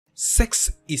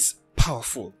Sex is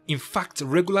powerful. In fact,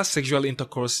 regular sexual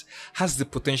intercourse has the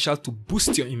potential to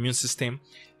boost your immune system,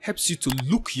 helps you to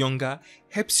look younger,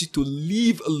 helps you to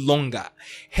live longer,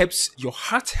 helps your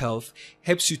heart health,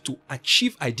 helps you to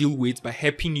achieve ideal weight by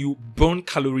helping you burn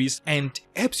calories, and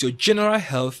helps your general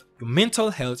health, your mental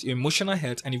health, your emotional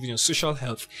health, and even your social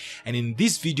health. And in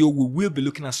this video, we will be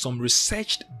looking at some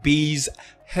research-based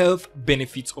health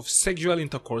benefits of sexual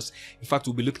intercourse. In fact,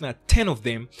 we'll be looking at 10 of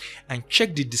them, and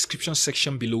check the description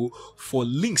section below for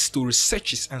links to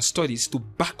researches and studies to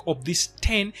back up these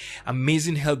 10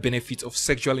 amazing health benefits of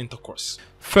sexual intercourse.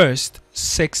 First,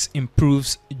 sex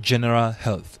improves general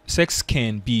health. Sex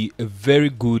can be a very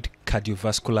good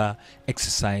cardiovascular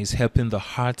exercise, helping the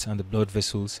heart and the blood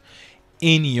vessels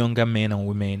in younger men and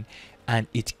women, and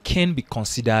it can be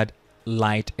considered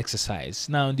light exercise.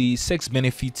 Now, the sex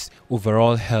benefits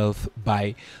overall health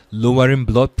by lowering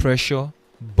blood pressure,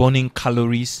 burning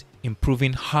calories,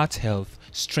 improving heart health,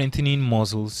 strengthening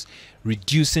muscles,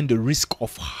 reducing the risk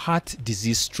of heart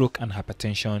disease, stroke, and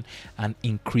hypertension, and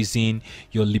increasing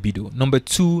your libido. Number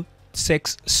two,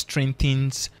 sex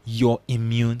strengthens your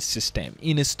immune system.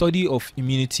 In a study of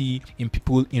immunity in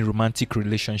people in romantic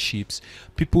relationships,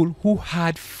 people who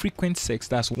had frequent sex,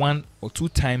 that's 1 or 2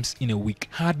 times in a week,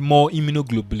 had more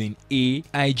immunoglobulin A,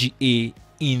 IgA,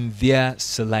 in their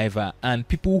saliva, and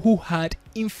people who had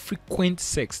infrequent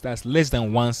sex, that's less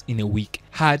than once in a week,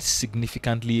 had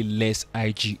significantly less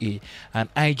IgA.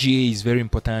 And IgA is very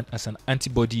important as an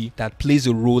antibody that plays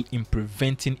a role in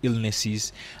preventing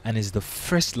illnesses and is the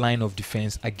first line of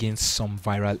defense against some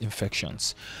viral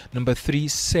infections. Number 3,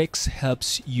 sex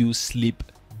helps you sleep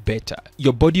better.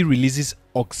 Your body releases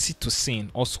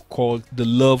oxytocin, also called the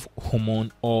love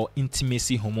hormone or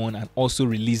intimacy hormone, and also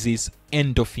releases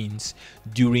endorphins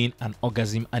during an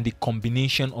orgasm, and the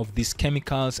combination of these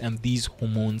chemicals and these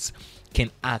hormones can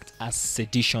act as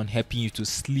sedation, helping you to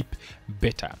sleep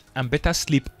better. And better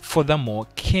sleep, furthermore,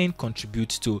 can contribute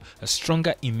to a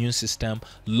stronger immune system,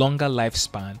 longer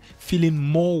lifespan, feeling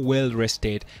more well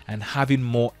rested, and having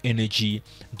more energy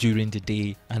during the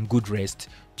day and good rest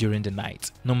during the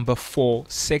night. Number 4,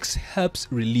 sex helps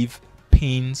relieve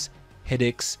pains,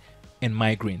 headaches, and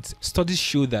migraines. Studies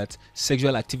show that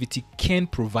sexual activity can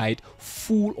provide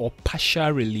full or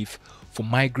partial relief for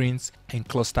migraines and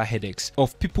cluster headaches.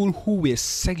 Of people who were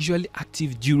sexually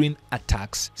active during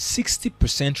attacks,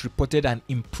 60% reported an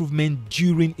improvement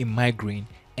during a migraine,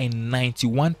 and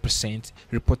 91%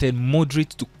 reported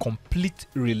moderate to complete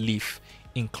relief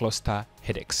in cluster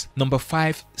headaches. Number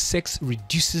 5, sex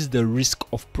reduces the risk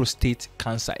of prostate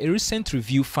cancer. A recent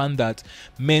review found that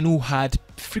men who had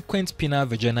frequent penile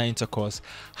vaginal intercourse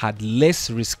had less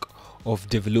risk of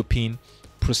developing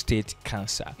prostate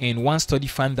cancer. And one study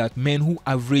found that men who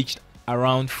averaged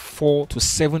around 4 to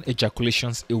 7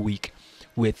 ejaculations a week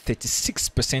were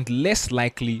 36% less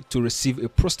likely to receive a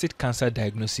prostate cancer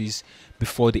diagnosis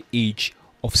before the age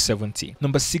of 70.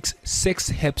 Number 6, sex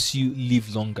helps you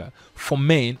live longer. For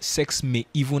men, sex may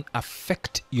even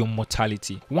affect your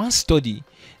mortality. One study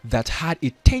that had a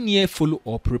 10-year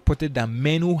follow-up reported that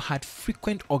men who had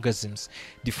frequent orgasms,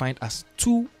 defined as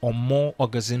 2 or more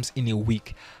orgasms in a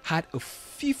week, had a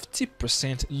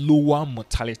 50% lower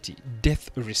mortality,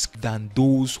 death risk, than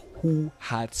those who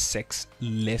had sex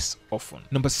less often.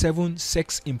 Number 7,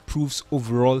 sex improves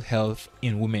overall health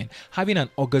in women. Having an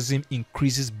orgasm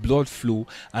increases blood flow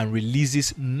and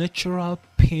releases natural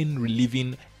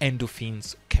pain-relieving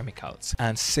endorphins chemicals.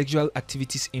 And sexual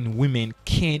activities in women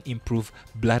can improve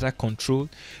bladder control,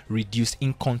 reduce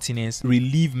incontinence,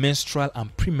 relieve menstrual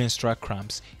and premenstrual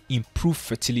cramps, improve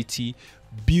fertility,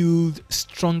 build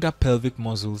stronger pelvic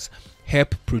muscles,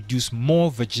 help produce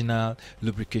more vaginal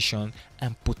lubrication,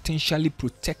 and potentially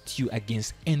protect you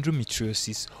against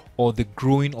endometriosis or the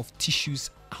growing of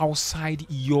tissues outside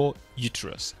your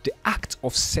uterus. The act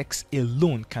of sex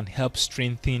alone can help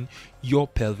strengthen your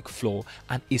pelvic floor,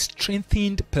 and a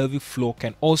strengthened pelvic floor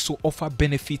can also offer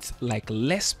benefits like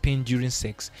less pain during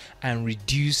sex and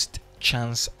reduced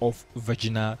chance of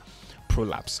vaginal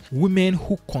prolapse. Women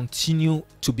who continue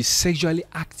to be sexually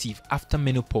active after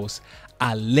menopause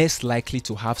are less likely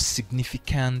to have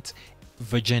significant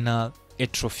vaginal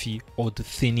atrophy or the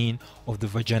thinning of the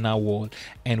vaginal wall,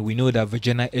 and we know that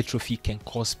vaginal atrophy can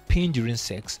cause pain during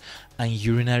sex and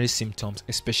urinary symptoms,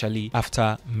 especially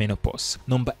after menopause.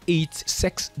 Number 8,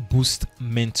 sex boosts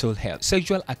mental health.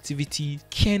 Sexual activity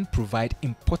can provide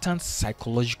important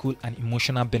psychological and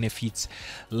emotional benefits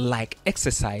like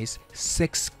exercise.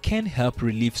 Sex can help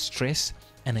relieve stress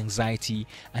and anxiety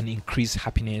and increase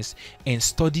happiness, and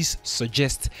studies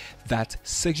suggest that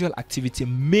sexual activity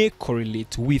may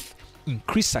correlate with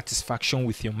increased satisfaction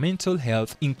with your mental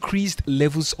health, increased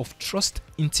levels of trust,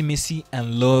 intimacy,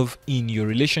 and love in your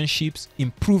relationships,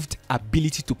 improved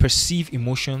ability to perceive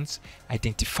emotions,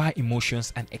 identify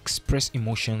emotions, and express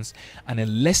emotions, and a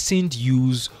lessened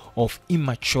use of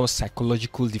immature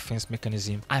psychological defense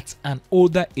mechanism. At an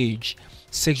older age,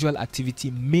 sexual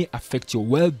activity may affect your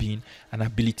well-being and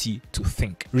ability to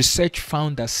think. Research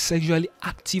found that sexually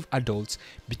active adults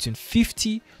between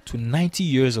 50 to 90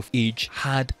 years of age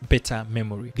had better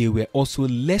memory. They were also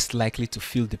less likely to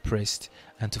feel depressed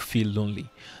and to feel lonely.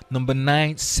 Number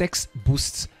 9, sex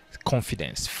boosts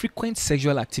confidence. Frequent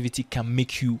sexual activity can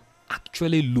make you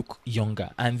actually look younger,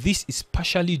 and this is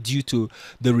partially due to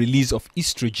the release of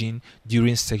estrogen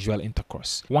during sexual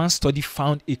intercourse. One study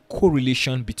found a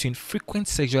correlation between frequent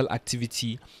sexual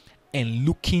activity and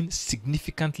looking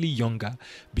significantly younger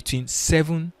between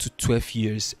 7 to 12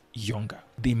 years younger.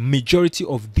 The majority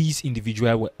of these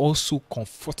individuals were also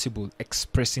comfortable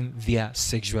expressing their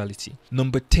sexuality.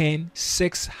 Number 10,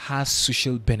 sex has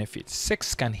social benefits.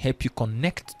 Sex can help you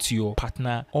connect to your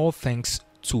partner, all thanks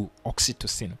to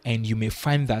oxytocin, and you may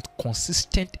find that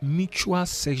consistent mutual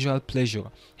sexual pleasure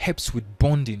helps with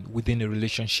bonding within a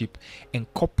relationship, and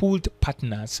coupled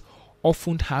partners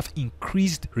often have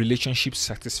increased relationship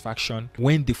satisfaction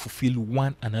when they fulfill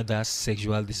one another's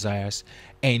sexual desires,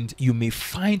 and you may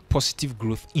find positive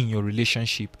growth in your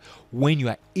relationship when you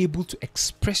are able to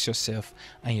express yourself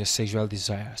and your sexual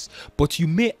desires. But you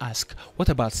may ask, what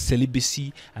about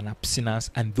celibacy and abstinence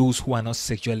and those who are not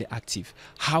sexually active?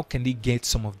 How can they get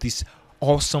some of these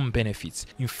awesome benefits?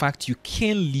 In fact, you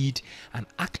can lead an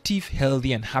active,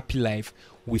 healthy, and happy life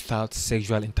without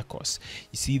sexual intercourse.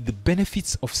 You see, the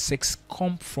benefits of sex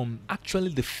come from actually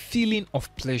the feeling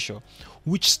of pleasure,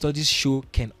 which studies show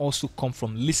can also come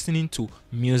from listening to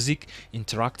music,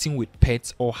 interacting with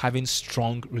pets, or having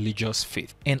strong religious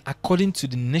faith. And according to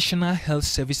the National Health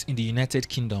Service in the United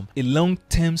Kingdom, a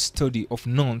long-term study of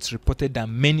nuns reported that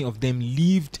many of them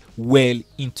lived well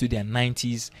into their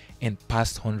 90s and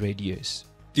past 100 years.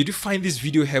 Did you find this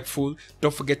video helpful?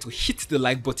 Don't forget to hit the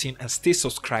like button and stay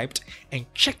subscribed, and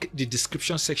check the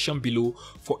description section below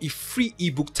for a free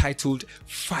ebook titled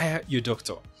Fire Your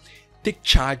Doctor. Take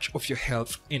charge of your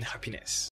health and happiness.